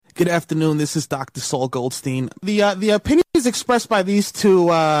Good afternoon. This is Dr. Saul Goldstein. The opinions expressed by these two,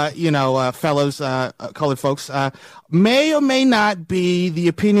 fellows, colored folks, may or may not be the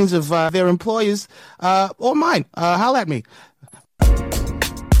opinions of their employers or mine. Holla at me.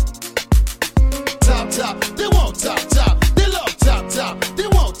 Top, they want top, they love top, they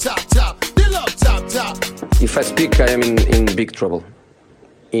want top, they love top. If I speak, I am in big trouble.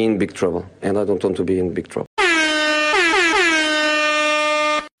 In big trouble. And I don't want to be in big trouble.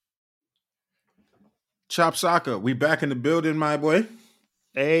 Chop Soccer, we back in the building, my boy.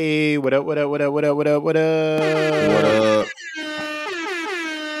 Hey, what up? What up?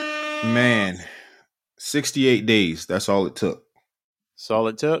 Man, 68 days. That's all it took. That's all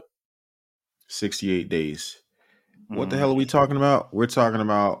it took? 68 days. What the hell are we talking about? We're talking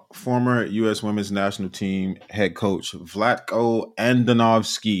about former U.S. women's national team head coach Vlatko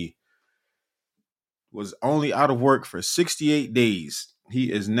Andonovski. Was only out of work for 68 days.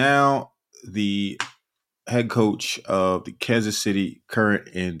 He is now the head coach of the Kansas City Current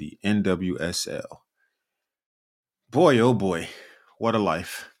in the NWSL. Boy, oh boy, what a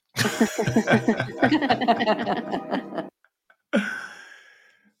life.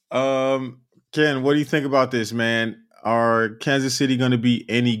 Ken, what do you think about this, man? Are Kansas City going to be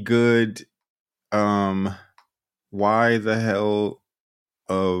any good? Why the hell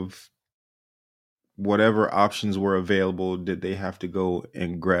of whatever options were available did they have to go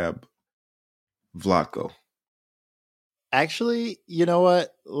and grab Vlatko? Actually, you know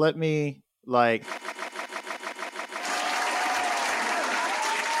what? Let me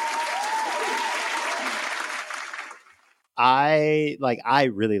I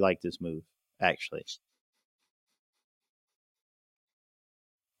really like this move, actually.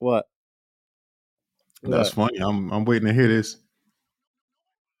 What? That's funny. I'm waiting to hear this.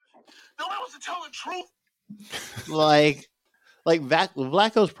 No, I was to tell the truth.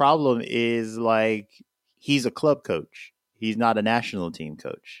 Vlatko's problem is he's a club coach. He's not a national team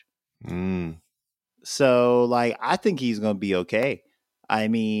coach. So I think he's going to be okay. I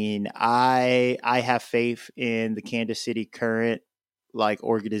mean, I have faith in the Kansas City Current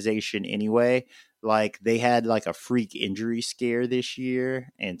organization anyway. They had a freak injury scare this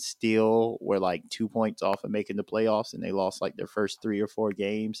year and still were 2 points off of making the playoffs, and they lost their first 3 or 4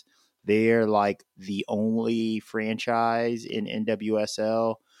 games. They're the only franchise in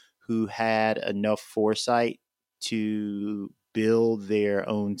NWSL who had enough foresight to build their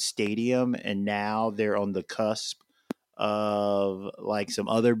own stadium, and now they're on the cusp of some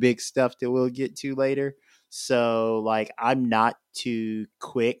other big stuff that we'll get to later. So I'm not too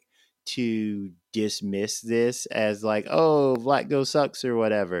quick to dismiss this as oh, Vlatko sucks or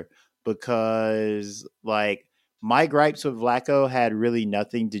whatever, because my gripes with Vlatko had really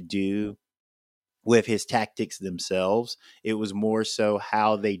nothing to do with his tactics themselves. It was more so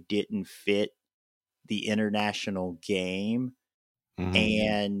how they didn't fit the international game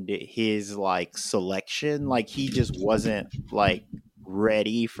and his selection. He just wasn't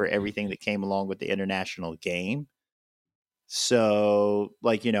ready for everything that came along with the international game. So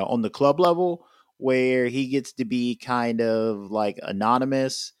on the club level, where he gets to be kind of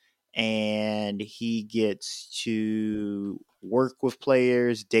anonymous and he gets to work with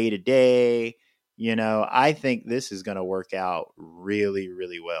players day to day, I think this is going to work out really,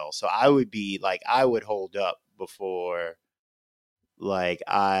 really well. So I would hold up before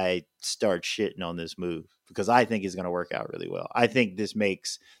I start shitting on this move, because I think it's going to work out really well. I think this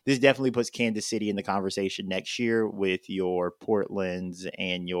definitely puts Kansas City in the conversation next year with your Portlands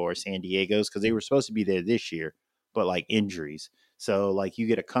and your San Diegos, because they were supposed to be there this year, but injuries. So you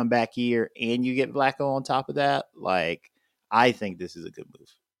get a comeback year and you get Vlatko on top of that. I think this is a good move.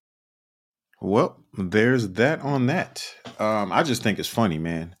 Well, there's that on that. I just think it's funny,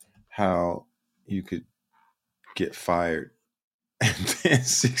 man, how you could get fired and then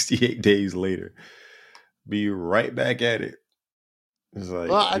 68 days later be right back at it. It's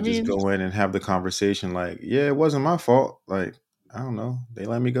just go in and have the conversation yeah, it wasn't my fault. I don't know. They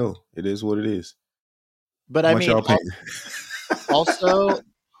let me go. It is what it is. But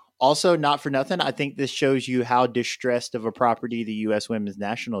also not for nothing, I think this shows you how distressed of a property the U.S. women's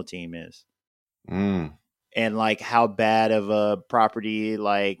national team is. And how bad of a property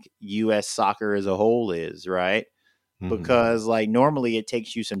U.S. soccer as a whole is, right? Because normally it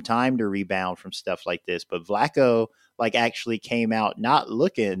takes you some time to rebound from stuff like this, but Vlatko actually came out not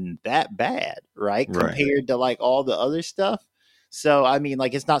looking that bad, right? Compared to all the other stuff. So I mean,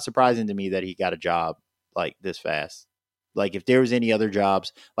 it's not surprising to me that he got a job this fast. If there was any other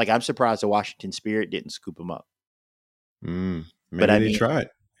jobs, I'm surprised the Washington Spirit didn't scoop him up. Maybe they tried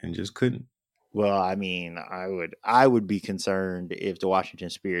and just couldn't. Well, I mean, I would be concerned if the Washington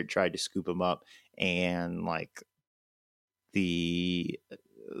Spirit tried to scoop him up and like the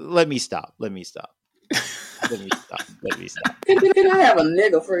let me stop. Let me stop. Let me stop. Let me stop. Can I have a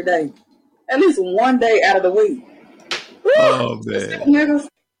nigga free day? At least one day out of the week. Woo! Oh So sick of man. niggas.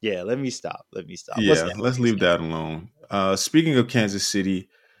 Yeah, let me stop. Let me stop. What's Yeah, that? let's leave that alone. Speaking of Kansas City,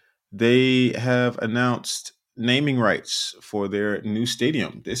 they have announced naming rights for their new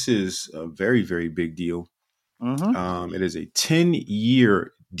stadium. This is a very, very big deal. Mm-hmm. It is a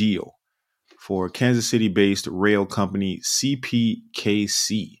 10-year deal for Kansas City-based rail company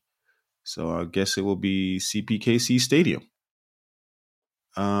CPKC. So I guess it will be CPKC Stadium.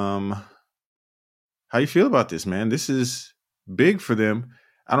 How you feel about this, man? This is big for them.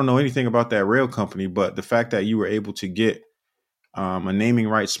 I don't know anything about that rail company, but the fact that you were able to get a naming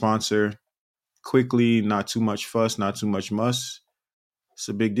rights sponsor quickly, not too much fuss, not too much muss, it's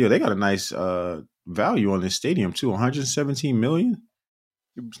a big deal. They got a nice value on this stadium too, 117 million.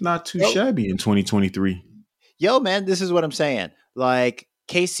 It's not too shabby in 2023. Yo, man, this is what I'm saying. Like,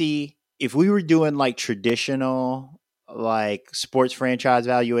 KC, if we were doing like traditional like sports franchise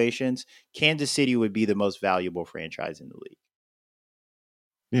valuations, Kansas City would be the most valuable franchise in the league.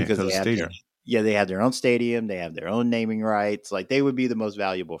 Yeah, Because because they of have stadium. they have their own stadium, they have their own naming rights. Like they would be the most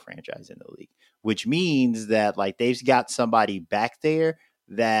valuable franchise in the league, which means that like they've got somebody back there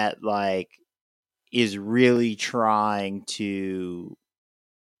that like is really trying to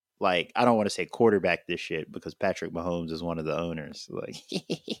like I don't want to say quarterback this shit because Patrick Mahomes is one of the owners. Like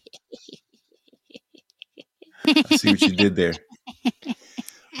I see what you did there.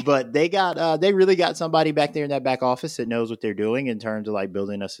 but they really got somebody back there in that back office that knows what they're doing in terms of like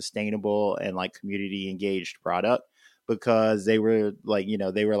building a sustainable and like community engaged product because they were like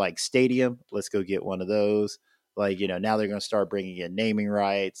they were like stadium, let's go get one of those. Like now they're going to start bringing in naming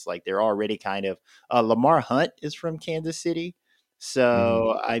rights. Like they're already kind of Lamar Hunt is from Kansas City.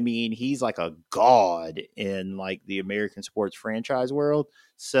 So I mean he's like a god in like the American sports franchise world.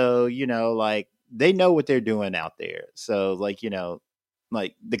 So like they know what they're doing out there. So like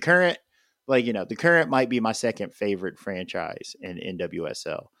the current might be my second favorite franchise in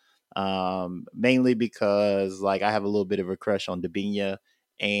NWSL. Mainly because like I have a little bit of a crush on Dabinia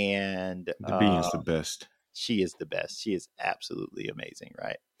and The Bean's the best. she is the best. She is absolutely amazing,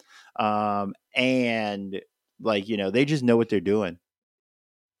 right? And like they just know what they're doing.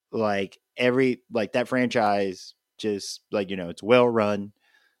 Like like that franchise just like it's well run.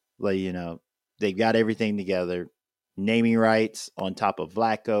 Like they've got everything together. Naming rights on top of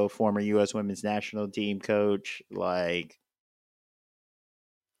Vlatko, former U.S. Women's National Team coach. Like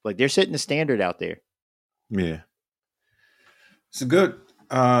they're setting the standard out there. Yeah. It's a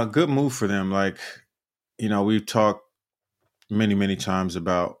good move for them. Like, we've talked many, many times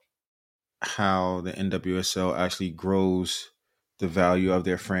about how the NWSL actually grows the value of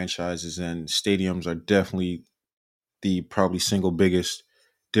their franchises, and stadiums are definitely the probably single biggest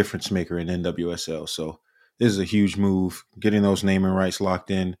difference maker in NWSL. So this is a huge move, getting those naming rights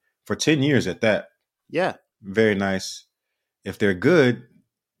locked in for 10 years at that. Yeah. Very nice. If they're good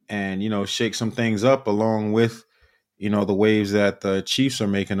and, shake some things up along with, the waves that the Chiefs are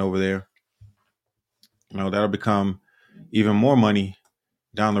making over there, that'll become even more money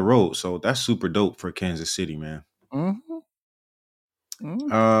down the road. So that's super dope for Kansas City, man. Mm-hmm.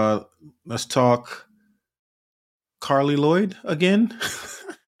 Mm-hmm. Let's talk Carli Lloyd again.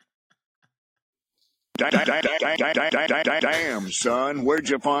 Damn, son, where'd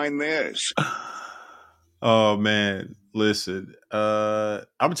you find this? Oh man, listen. I'm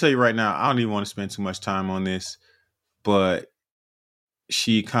gonna tell you right now, I don't even want to spend too much time on this, but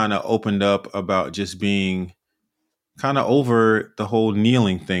she kind of opened up about just being kind of over the whole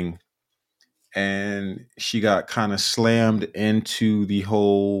kneeling thing. And she got kind of slammed into the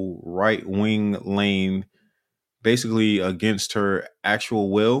whole right wing lane, basically against her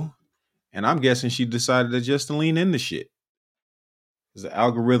actual will. And I'm guessing she decided to just lean into shit. Because the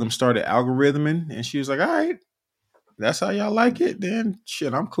algorithm started algorithming, and she was like, all right, that's how y'all like it, then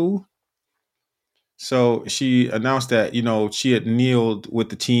shit, I'm cool. So she announced that, she had kneeled with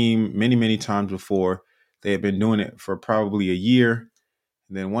the team many, many times before. They had been doing it for probably a year.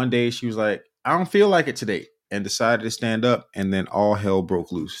 And then one day she was like, I don't feel like it today, and decided to stand up, and then all hell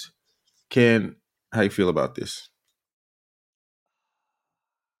broke loose. Ken, how you feel about this?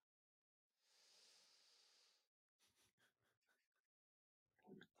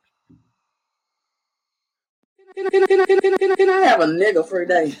 Can I have a nigga free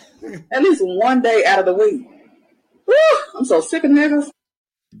day? At least one day out of the week. Woo! I'm so sick of niggas.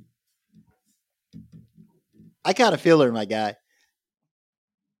 I kind of feel her, my guy.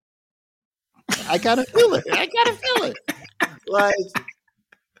 I kind of feel it. I kind of feel it. Like,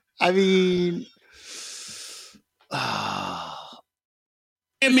 I mean,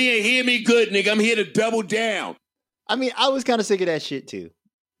 Hear me good, nigga. I'm here to double down. I mean, I was kind of sick of that shit too.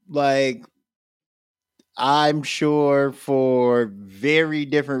 Like, I'm sure for very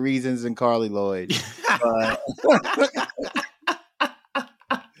different reasons than Carli Lloyd.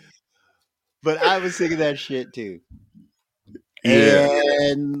 But I was sick of that shit too. Yeah.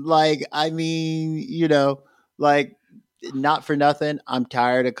 And like, I mean, you know, like, not for nothing, I'm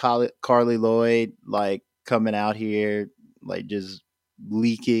tired of Carli Lloyd like coming out here, like just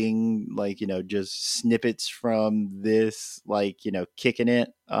leaking, like, you know, just snippets from this, like, you know, kicking it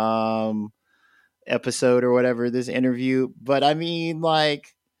episode or whatever, this interview. But I mean,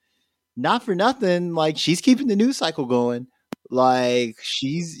 like, not for nothing, like, she's keeping the news cycle going. Like,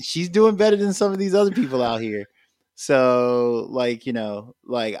 she's doing better than some of these other people out here. So, like, you know,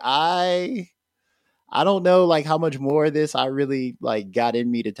 like, I don't know, like, how much more of this I really like got in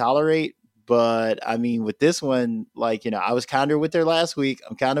me to tolerate. But I mean, with this one, like, you know, I was kinder with her last week.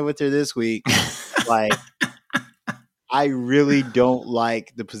 I'm kinder with her this week. Like, I really don't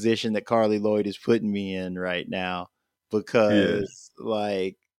like the position that Carli Lloyd is putting me in right now, because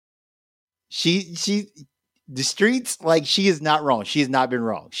like, she the streets, like, she is not wrong. She has not been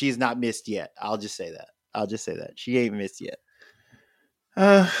wrong. She has not missed yet. I'll just say that. She ain't missed yet.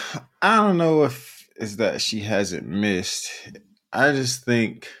 I don't know if it's that she hasn't missed. I just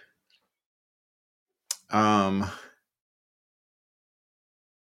think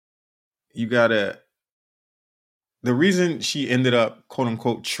you gotta, the reason she ended up quote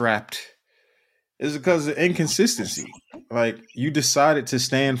unquote trapped is because of inconsistency. Like, you decided to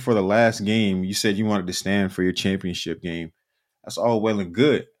stand for the last game. You said you wanted to stand for your championship game. That's all well and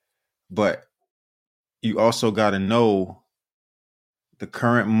good. But you also got to know the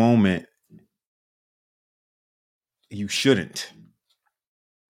current moment. You shouldn't.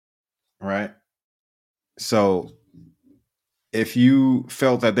 Right? So if you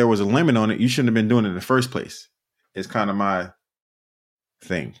felt that there was a limit on it, you shouldn't have been doing it in the first place. It's kind of my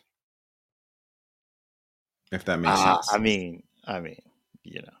thing. If that makes sense. I mean,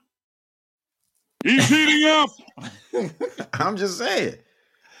 you know. He's heating up. I'm just saying.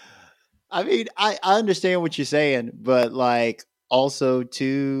 I mean, I understand what you're saying, but like, also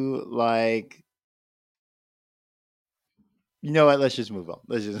too, like, you know what? Let's just move on.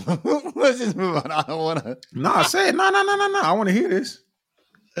 Let's just move on. I don't want to. No, say it. No. I want to hear this.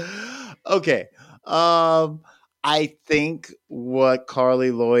 Okay. I think what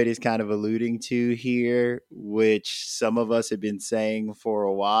Carli Lloyd is kind of alluding to here, which some of us have been saying for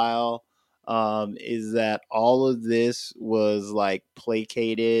a while, is that all of this was like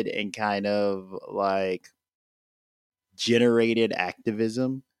placated and kind of like generated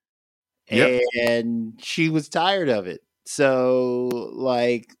activism. Yep. And she was tired of it. So,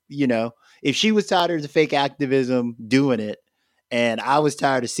 like, you know, if she was tired of the fake activism doing it, and I was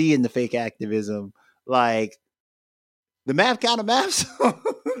tired of seeing the fake activism, like, the math kind of maps.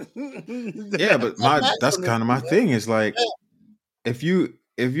 Yeah, but that's kind of my thing. Is like, if you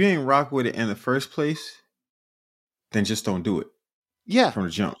ain't rock with it in the first place, then just don't do it. Yeah. From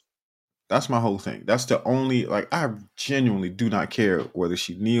the jump. That's my whole thing. That's the only, like, I genuinely do not care whether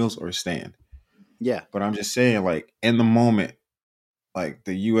she kneels or stand. Yeah. But I'm just saying, like, in the moment, like,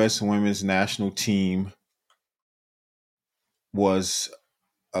 the U.S. women's national team was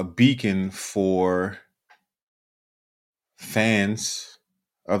a beacon for fans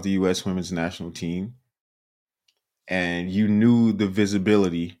of the U.S. women's national team. And you knew the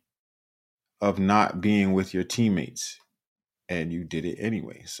visibility of not being with your teammates. And you did it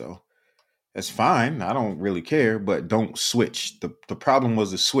anyway. So that's fine. I don't really care, but don't switch. The problem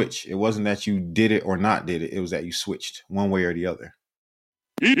was the switch. It wasn't that you did it or not did it. It was that you switched one way or the other.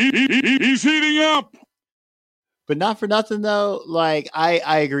 He's heating up. But not for nothing, though. Like,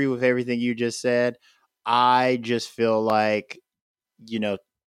 I agree with everything you just said. I just feel like, you know,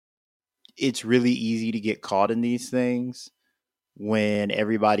 it's really easy to get caught in these things when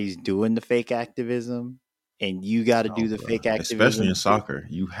everybody's doing the fake activism, and you got to do the fake activism. Especially in soccer.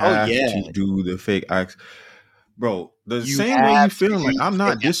 You have to do the fake acts. Bro, the same way you feeling, like, I'm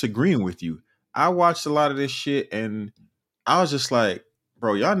not disagreeing with you. I watched a lot of this shit, and I was just like,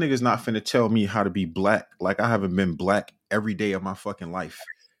 bro, y'all niggas not finna tell me how to be black. Like, I haven't been black every day of my fucking life.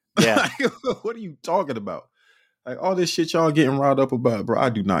 Yeah. Like, what are you talking about? Like, all this shit y'all getting riled up about, bro, I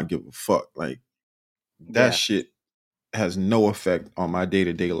do not give a fuck. Like, that shit has no effect on my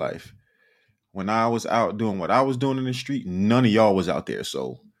day-to-day life. When I was out doing what I was doing in the street, none of y'all was out there.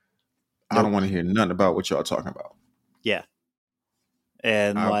 So I don't want to hear nothing about what y'all talking about. Yeah.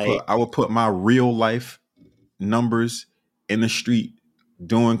 And I would put my real life numbers in the street,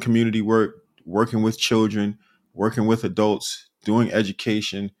 doing community work, working with children, working with adults, doing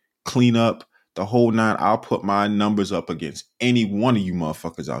education, clean up, the whole nine. I'll put my numbers up against any one of you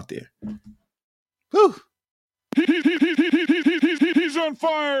motherfuckers out there. whew, He's on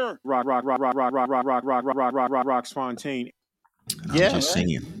fire. Rox Fontaine. I'm yeah, just right.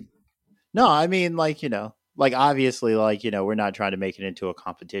 saying. No, I mean, obviously, we're not trying to make it into a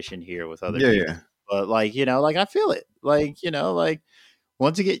competition here with other people. Yeah. But I feel it.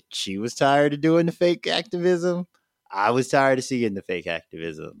 Once again, she was tired of doing the fake activism. I was tired of seeing the fake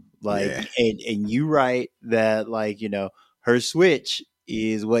activism. Yeah. And you right that her switch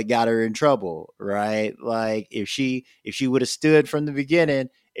is what got her in trouble, right? Like if she would have stood from the beginning,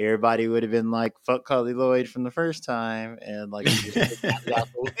 everybody would have been like, fuck Carli Lloyd from the first time, and we just got it out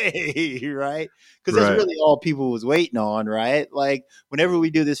the way, right? Because that's really all people was waiting on, right? Like whenever we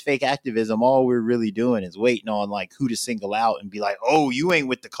do this fake activism, all we're really doing is waiting on who to single out and be like, oh, you ain't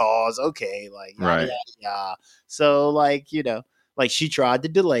with the cause, okay, yada, yada, yada. So she tried to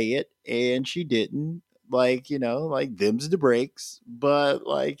delay it and she didn't. Them's the breaks, but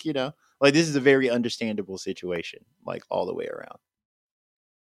this is a very understandable situation, all the way around.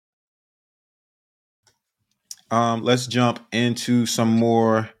 Let's jump into some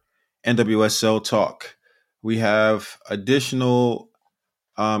more NWSL talk. We have additional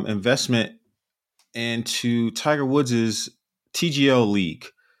investment into Tiger Woods' TGL league.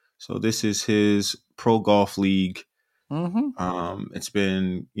 So this is his pro golf league. Mm-hmm. It's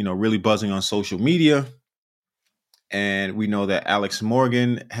been, really buzzing on social media. And we know that Alex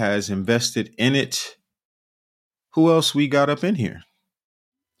Morgan has invested in it. Who else we got up in here?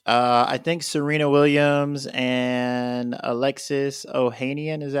 I think Serena Williams and Alexis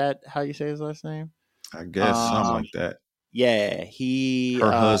Ohanian. Is that how you say his last name? I guess something like that. Yeah,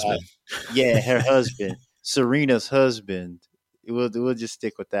 her husband. Yeah, her husband, Serena's husband. We'll just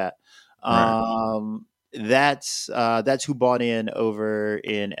stick with that. Right. That's who bought in over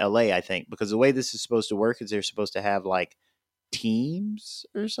in LA, I think, because the way this is supposed to work is they're supposed to have teams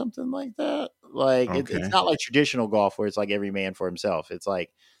or something like that. It's not like traditional golf where it's every man for himself. It's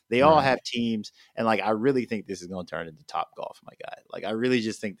they all have teams, and I really think this is going to turn into Top Golf, my guy. I really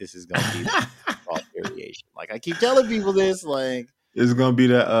just think this is going to be golf variation. I keep telling people this, it's going to be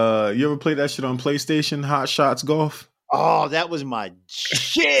that. You ever play that shit on PlayStation? Hot Shots Golf. Oh, that was my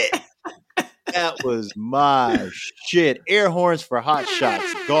shit. That was my shit. Air horns for Hot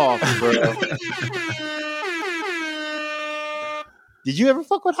Shots Golf, bro. Did you ever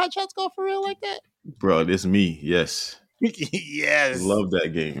fuck with Hot Shots Golf for real like that? Bro, this me. Yes. Yes. Love that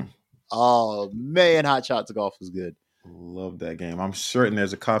game. Oh, man. Hot Shots Golf was good. Love that game. I'm certain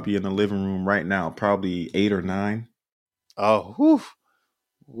there's a copy in the living room right now. Probably 8 or 9. Oh, woof.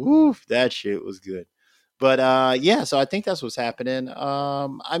 Woof. That shit was good. But, so I think that's what's happening.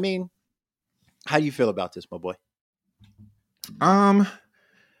 I mean, how do you feel about this, my boy?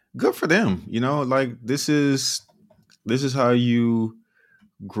 Good for them. This is how you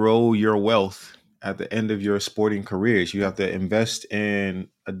grow your wealth at the end of your sporting careers. You have to invest in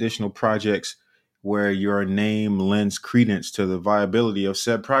additional projects where your name lends credence to the viability of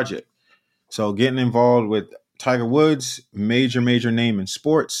said project. So getting involved with Tiger Woods, major name in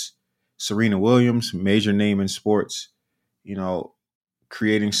sports, Serena Williams, major name in sports,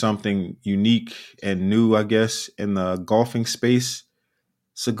 creating something unique and new, I guess, in the golfing space.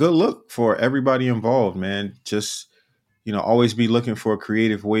 It's a good look for everybody involved, man. Just, always be looking for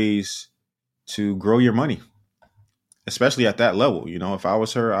creative ways to grow your money, especially at that level. If I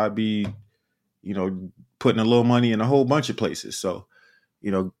was her, I'd be, putting a little money in a whole bunch of places. So,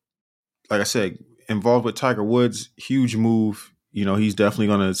 like I said, involved with Tiger Woods, huge move. He's definitely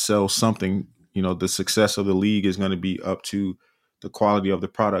going to sell something. The success of the league is going to be up to the quality of the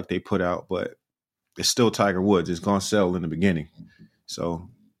product they put out, but it's still Tiger Woods. It's going to sell in the beginning. So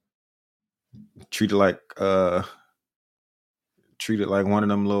treat it like one of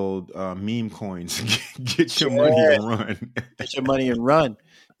them little meme coins. Get your money and run. Get your money and run.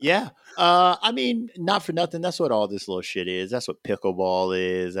 Yeah. I mean, not for nothing. That's what all this little shit is. That's what pickleball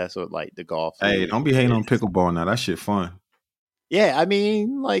is. That's what the golf. Hey, don't be hating on pickleball now. That shit fun. Yeah, I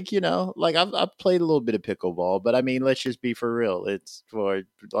mean, I've played a little bit of pickleball, but I mean, let's just be for real. It's for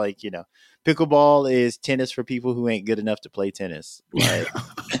pickleball is tennis for people who ain't good enough to play tennis.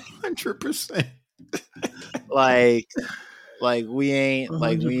 100%. We ain't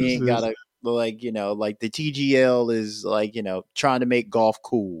 100%. Gotta the TGL is trying to make golf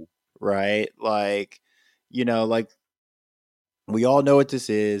cool, right? We all know what this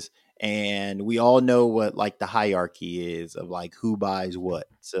is. And we all know what like the hierarchy is of like who buys what.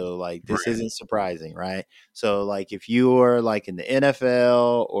 So like this isn't surprising, right? So like if you are like in the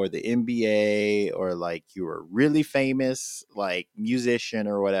NFL or the NBA or like you're a really famous like musician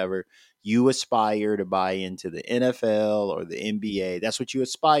or whatever, you aspire to buy into the NFL or the NBA. That's what you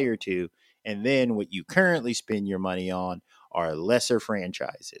aspire to. And then what you currently spend your money on are lesser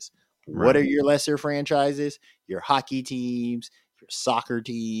franchises. What are Right. your lesser franchises? Your hockey teams, your soccer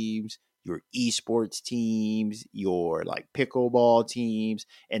teams, your esports teams, your like pickleball teams.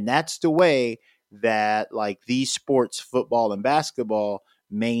 And that's the way that like these sports, football and basketball,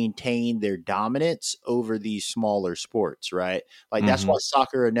 maintain their dominance over these smaller sports, right? Like that's why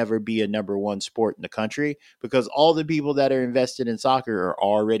soccer will never be a number one sport in the country, because all the people that are invested in soccer are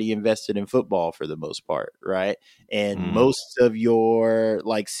already invested in football for the most part, right? And most of your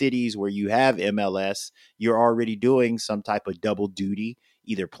like cities where you have MLS, you're already doing some type of double duty,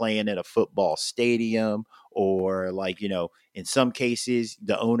 either playing at a football stadium or like, you know, in some cases,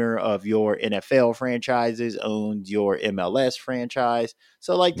 the owner of your NFL franchises owns your MLS franchise.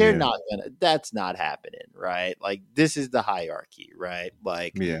 So like they're not gonna, that's not happening, right? Like this is the hierarchy, right?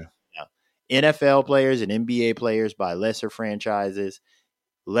 Like Yeah. you know, NFL players and NBA players buy lesser franchises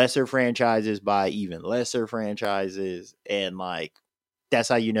buy even lesser franchises, and like that's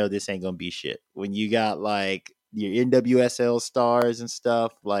how you know this ain't gonna be shit. When you got like your NWSL stars and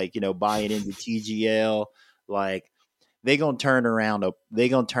stuff, like, you know, buying into TGL, like they gonna turn around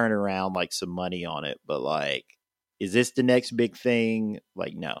like some money on it. But like, is this the next big thing?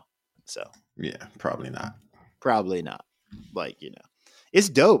 Like, no. So Yeah, probably not. probably not. Like, you know, it's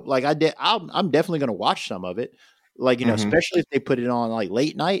dope. Like I'm definitely gonna watch some of it. Like, you know, especially if they put it on like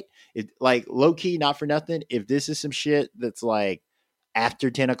late night. It like low key, not for nothing. If this is some shit that's like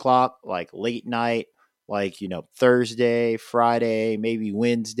after 10 o'clock, like late night, like, you know, Thursday, Friday, maybe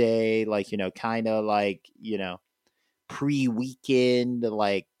Wednesday, like, you know, kind of like, you know, pre-weekend,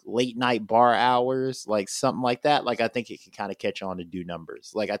 like late night bar hours, like something like that. Like I think it can kind of catch on and do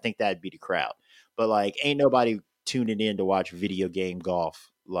numbers. Like I think that'd be the crowd. But like ain't nobody tuning in to watch video game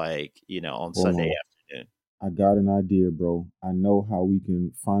golf, like, you know, on Hold Sunday on. afternoon. I got an idea, bro. I know how we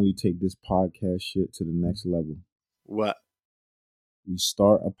can finally take this podcast shit to the next level. What? We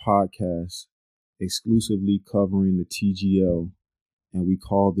start a podcast exclusively covering the TGL, and we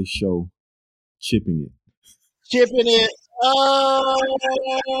call the show Chipping It. Chipping it. Oh,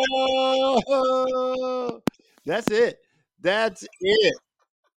 that's it. That's it.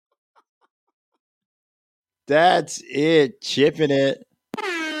 That's it. Chipping it.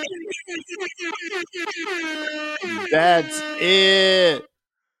 That's it.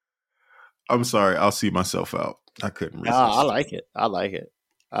 I'm sorry, I'll see myself out. I couldn't resist. I like it. I like it.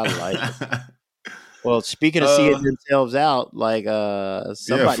 I like it. Well, speaking of seeing themselves out, like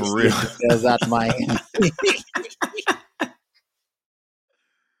somebody for seeing real. themselves out to Miami.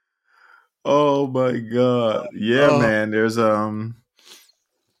 Oh my god. Yeah, Oh. man. There's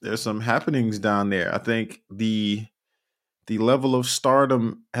some happenings down there. I think the level of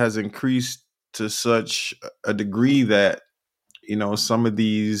stardom has increased to such a degree that, you know, some of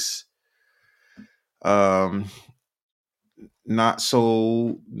these no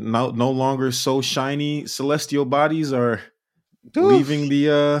longer so shiny celestial bodies are leaving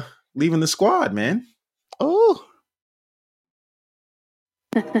the squad, man. Oh.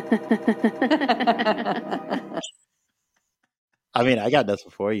 I mean, I got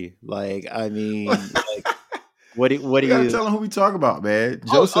nothing for you. Like, I mean, like, what do You gotta tell them who we talk about, man.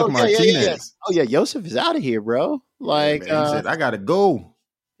 Josef Martinez. Yeah. Oh yeah, Josef is out of here, bro. Like, man, he said, "I gotta go."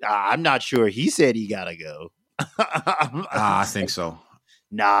 I'm not sure. He said he gotta go. I think so.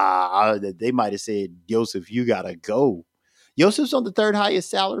 Nah, they might have said, Josef, you gotta go. Josef's on the third highest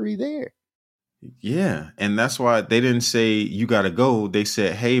salary there. Yeah, and that's why they didn't say you gotta go. They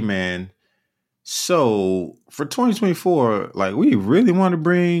said, "Hey, man, so for 2024, like we really want to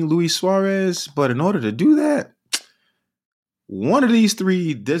bring Luis Suarez, but in order to do that, one of these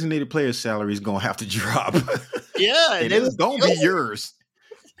three designated player salaries gonna have to drop. Yeah, and it's gonna be yours."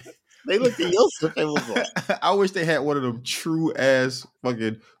 They looked at Josef and was like, I wish they had one of them true ass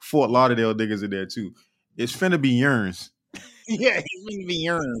fucking Fort Lauderdale niggas in there too. It's finna be yours. yeah, he's gonna be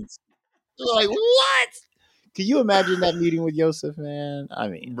yours. Like, what? Can you imagine that meeting with Josef, man? I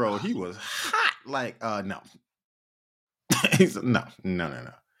mean, Bro, he was hot. Like, no. He's no.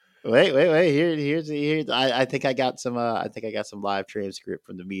 Wait. Here's. I think I got some. I think I got some live transcript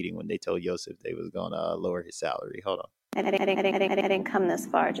from the meeting when they told Josef they was gonna lower his salary. Hold on. I didn't come this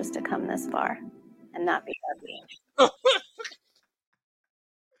far just to come this far and not be happy.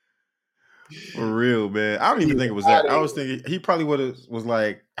 For real, man. I don't even think it was that. I was thinking he probably was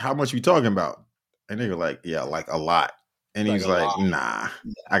like, "How much we talking about?" And they were like, "Yeah, like a lot." And he Like was a like, lot. "Nah,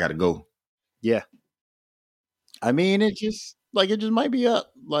 I gotta go." Yeah. I mean, it just might be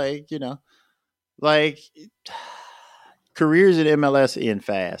up. Like, like careers at MLS end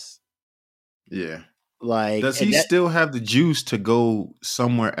fast. Yeah. Like, Does and he that, still have the juice to go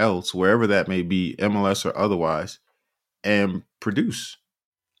somewhere else, wherever that may be, MLS or otherwise, and produce?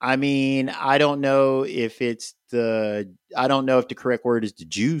 I mean, I don't know if the correct word is the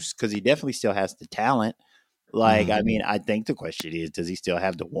juice, because he definitely still has the talent. Like, Mhm. I mean, I think the question is, does he still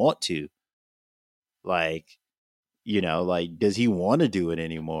have the want to? Like, like, does he want to do it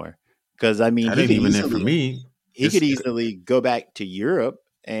anymore? Because I mean, That ain't even it for me. he could easily go back to Europe.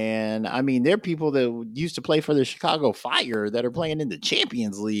 And I mean, there are people that used to play for the Chicago Fire that are playing in the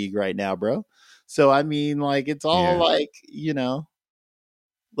Champions League right now, bro. So I mean, like, it's all Yeah. like,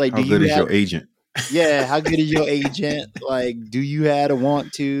 like, How do good you is have? your agent? Yeah, how good is your agent? Like, do you have a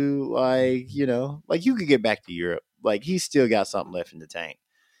want to? Like, like, you could get back to Europe. Like, he's still got something left in the tank.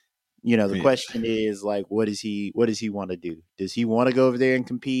 The Yeah. question is, like, what does he want to do? Does he want to go over there and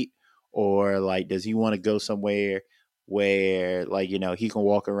compete, or like, does he want to go somewhere where, like, he can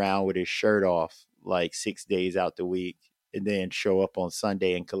walk around with his shirt off like 6 days out the week and then show up on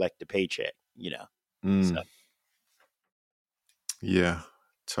Sunday and collect the paycheck? So Mm, yeah.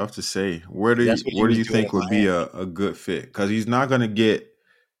 Tough to say. Where do 'cause you, that's what he where do was you doing in think would be Miami. a good fit? Because he's not going to get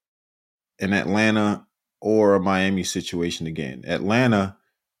an Atlanta or a Miami situation again. Atlanta,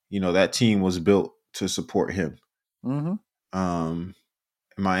 that team was built to support him. Mm-hmm. Um,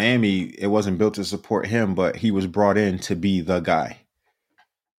 Miami, it wasn't built to support him, but he was brought in to be the guy,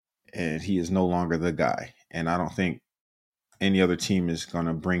 and he is no longer the guy. And I don't think any other team is going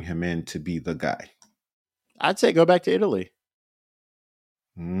to bring him in to be the guy. I'd say go back to Italy.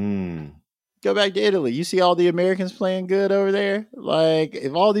 Mm. Go back to Italy. You see all the Americans playing good over there? Like,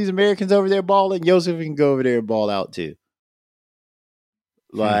 if all these Americans over there balling, Josef can go over there and ball out too.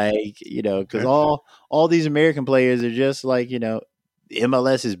 Like, because Okay. all these American players are just like,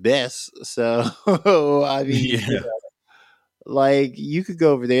 MLS is best. So I mean, Yeah. like, you could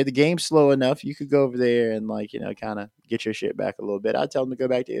go over there. The game's slow enough. You could go over there and, like, kind of get your shit back a little bit. I'd tell him to go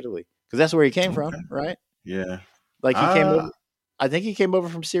back to Italy because that's where he came from, Okay. right? Yeah. Like, he came over. I think he came over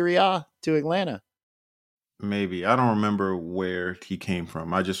from Serie A to Atlanta. Maybe. I don't remember where he came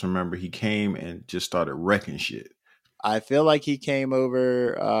from. I just remember he came and just started wrecking shit. I feel like he came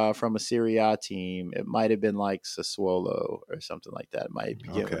over from a Serie A team. It might have been like Sassuolo or something like that. It might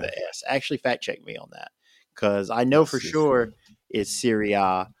begin with Okay. an S. Actually, fact check me on that, because I know for sure it's Serie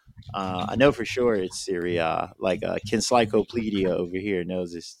A. I know for sure it's Serie A. Like, Kencyclopedia over here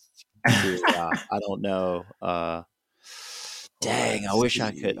knows it's Serie A. I don't know. Dang, I wish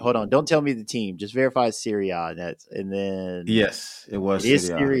I could. Hold on, don't tell me the team. Just verify it's Serie A. And then Yes, it was it is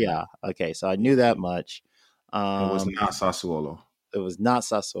Serie A. Serie A. Okay, so I knew that much. It was not Sassuolo. It was not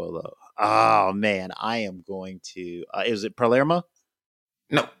Sassuolo. Oh man, I am going to. Is it Palermo?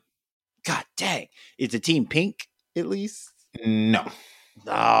 No. God dang! Is the team pink at least? No.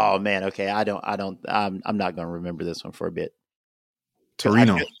 Oh man. Okay, I don't. I'm not going to remember this one for a bit.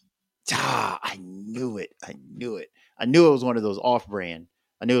 Torino. I knew it. I knew it was one of those off-brand.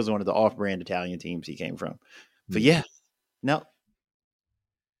 I knew it was one of the off-brand Italian teams he came from. But yeah, no.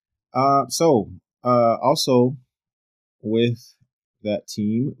 Also with that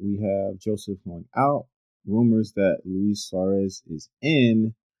team, we have Josef going out. Rumors that Luis Suarez is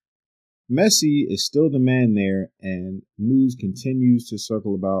in. Messi is still the man there, and news continues to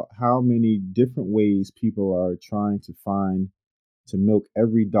circle about how many different ways people are trying to find to milk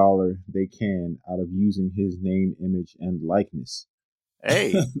every dollar they can out of using his name, image, and likeness.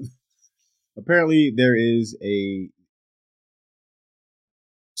 Hey. Apparently, there is a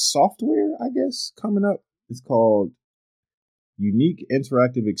software, I guess, coming up. It's called Unique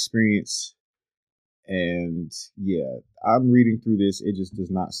Interactive Experience. And yeah, I'm reading through this. It just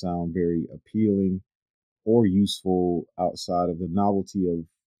does not sound very appealing or useful outside of the novelty of,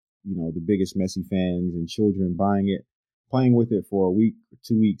 the biggest Messi fans and children buying it, playing with it for a week or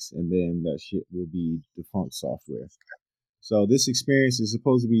 2 weeks, and then that shit will be defunct software. So this experience is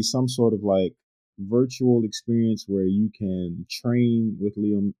supposed to be some sort of like virtual experience where you can train with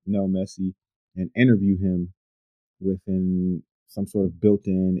Lionel Messi and interview him within some sort of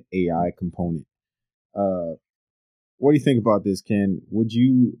built-in AI component. What do you think about this, Ken? Would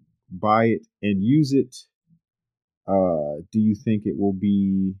you buy it and use it? Do you think it will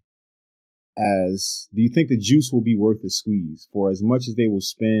be do you think the juice will be worth the squeeze? For as much as they will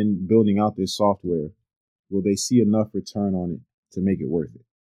spend building out this software, will they see enough return on it to make it worth it?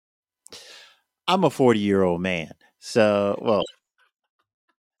 I'm a 40-year-old man. So, well,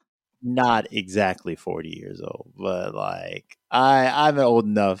 not exactly 40 years old, but like I'm an old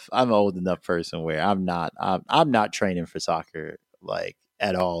enough person where I'm not training for soccer like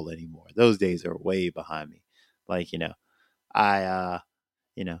at all anymore. Those days are way behind me. Like, I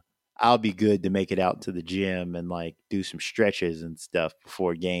you know, I'll be good to make it out to the gym and like do some stretches and stuff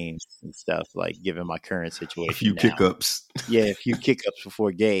before games and stuff, like given my current A few situation now. kick-ups. Yeah, a few kick-ups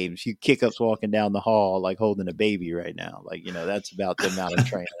before games, few kick-ups walking down the hall like holding a baby right now. Like, that's about the amount of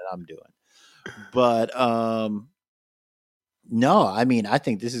training that I'm doing. But no, I mean, I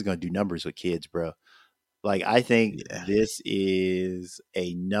think this is going to do numbers with kids, bro. Like, I think Yeah. this is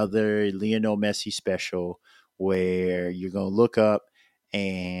another Lionel Messi special where you're going to look up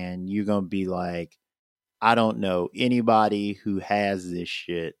and you're going to be like, I don't know anybody who has this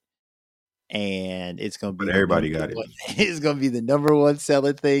shit. And it's going to be But the everybody number got it. one. It's going to be the number one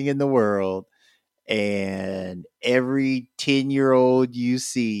selling thing in the world. And every 10-year-old you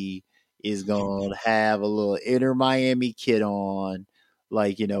see is going to have a little Inter Miami kit on,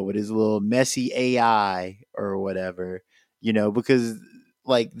 like, with his little Messi AI or whatever, because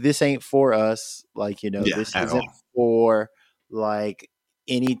like this ain't for us. Like, Yeah, this at isn't all. for like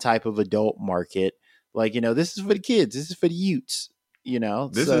any type of adult market. Like, this is for the kids. This is for the youths,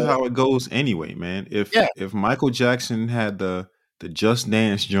 This is so how it goes anyway, man. yeah, If Michael Jackson had the Just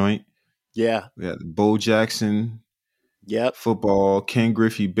Dance joint, yeah, we had Bo Jackson yep. football, Ken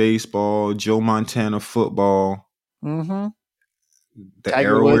Griffey baseball, Joe Montana football. Mm-hmm. The Tiger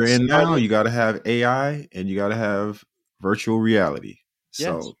era we're Woods in now, started. you got to have AI and you got to have virtual reality. Yes.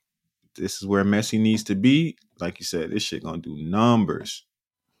 So this is where Messi needs to be. Like you said, this shit gonna do numbers.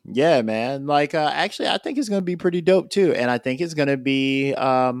 Yeah, man. Like, actually, I think it's going to be pretty dope too, and I think it's going to be.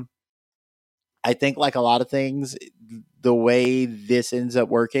 I think like a lot of things, the way this ends up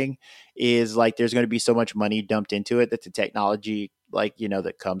working is like there's going to be so much money dumped into it that the technology, like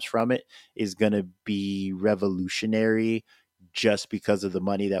that comes from it, is going to be revolutionary just because of the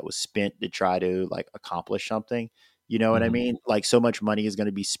money that was spent to try to like accomplish something. You know what I Mhm. mean? Like so much money is going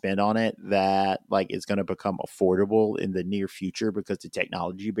to be spent on it that like it's going to become affordable in the near future because the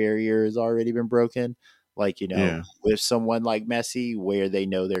technology barrier has already been broken. Like, Yeah, with someone like Messi, where they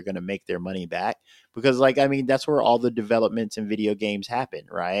know they're going to make their money back. Because, like, I mean, that's where all the developments in video games happen,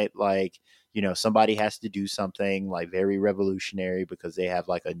 right? Like, somebody has to do something like very revolutionary because they have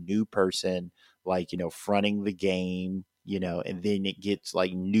like a new person, like, fronting the game, and then it gets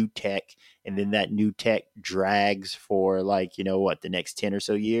like new tech, and then that new tech drags for like, what, the next 10 or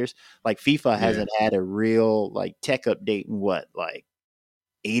so years. Like, FIFA yeah, hasn't had a real like tech update in what, like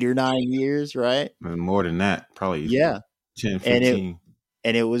 8 or 9 years, right? and more than that, probably Yeah. 10, And it 15.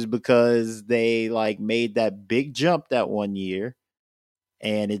 and it was because they like made that big jump that one year,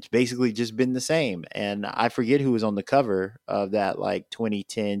 and it's basically just been the same. And I forget who was on the cover of that like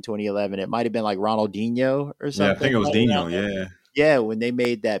 2010, 2011. It might have been like Ronaldinho or Yeah, I something think it was right around Dino. there. Yeah, Yeah, when they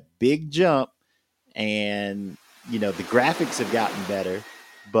made that big jump, and the graphics have gotten better,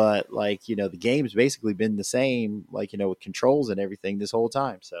 but like the game's basically been the same, like with controls and everything this whole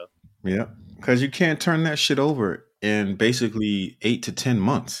time. So yeah, because you can't turn that shit over in basically 8 to 10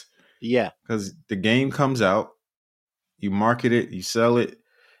 months. yeah, Because the game comes out, you market it, you sell it,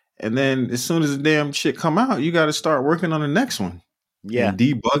 and then as soon as the damn shit come out, you got to start working on the next one yeah. and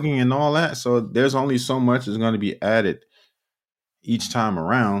debugging and all that. So there's only so much is going to be added each time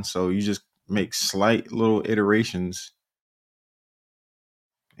around. So you just make slight little iterations,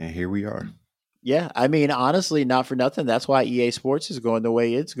 and here we are. Yeah, I mean, honestly, not for nothing. That's why EA Sports is going the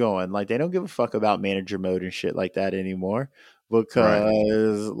way it's going. Like, they don't give a fuck about manager mode and shit like that anymore Right.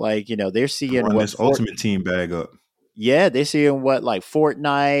 because, like, they're seeing Run what this ultimate team bag up. yeah, they're seeing what like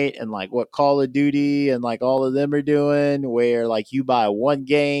Fortnite and like what Call of Duty and like all of them are doing, where like you buy one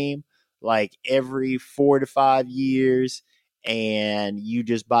game like every 4 to 5 years, and you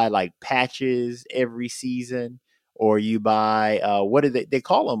just buy like patches every season, or you buy what do they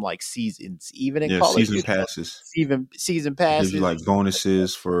call them, like seasons, even in Yeah, Call of season Duty, like passes. season It gives you passes. like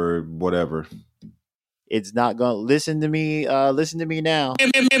bonuses for whatever. It's not gonna listen to me. Listen to me now. Hear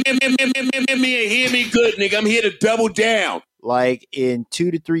me good, nigga. I'm here to double down. Like in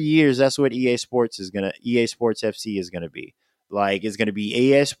 2 to 3 years, that's what EA Sports FC is gonna be. Like it's gonna be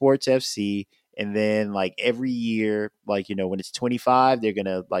EA Sports FC, and then like every year, like when it's 25, they're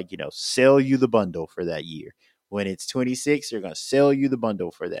gonna like sell you the bundle for that year. When it's 26, they're gonna sell you the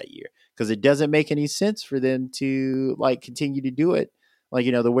bundle for that year because it doesn't make any sense for them to like continue to do it like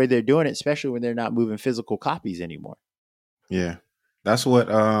the way they're doing it, especially when they're not moving physical copies anymore. Yeah. That's what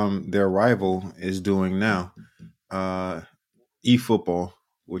their rival is doing now. eFootball,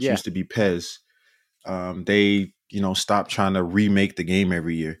 which Yeah, used to be Pez. They, stop trying to remake the game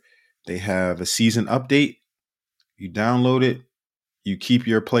every year. They have a season update. You download it. You keep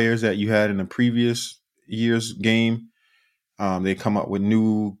your players that you had in the previous year's game. They come up with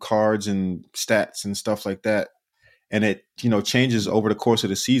new cards and stats and stuff like that. And it, changes over the course of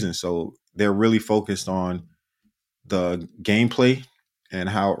the season. So they're really focused on the gameplay and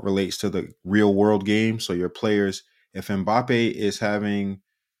how it relates to the real world game. So your players, if Mbappe is having,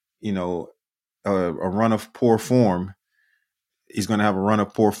 a run of poor form, he's going to have a run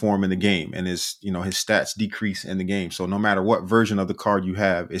of poor form in the game, and his stats decrease in the game. So no matter what version of the card you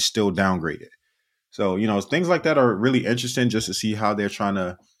have, it's still downgraded. So, things like that are really interesting just to see how they're trying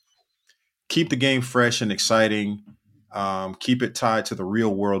to keep the game fresh and exciting, keep it tied to the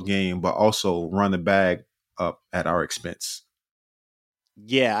real world game, but also run the bag up at our expense.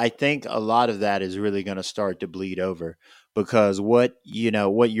 Yeah, I think a lot of that is really going to start to bleed over because what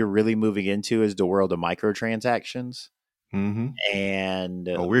you're really moving into is the world of microtransactions. Mm-hmm. And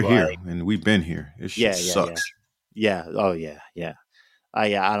we're here, and we've been here. It shit sucks. Yeah. Oh yeah.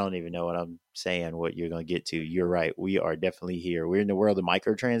 I don't even know what I'm saying, what you're going to get to. You're right. We are definitely here. We're in the world of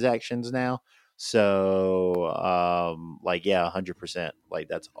microtransactions now. So, 100%. Like,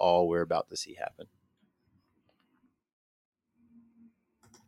 that's all we're about to see happen.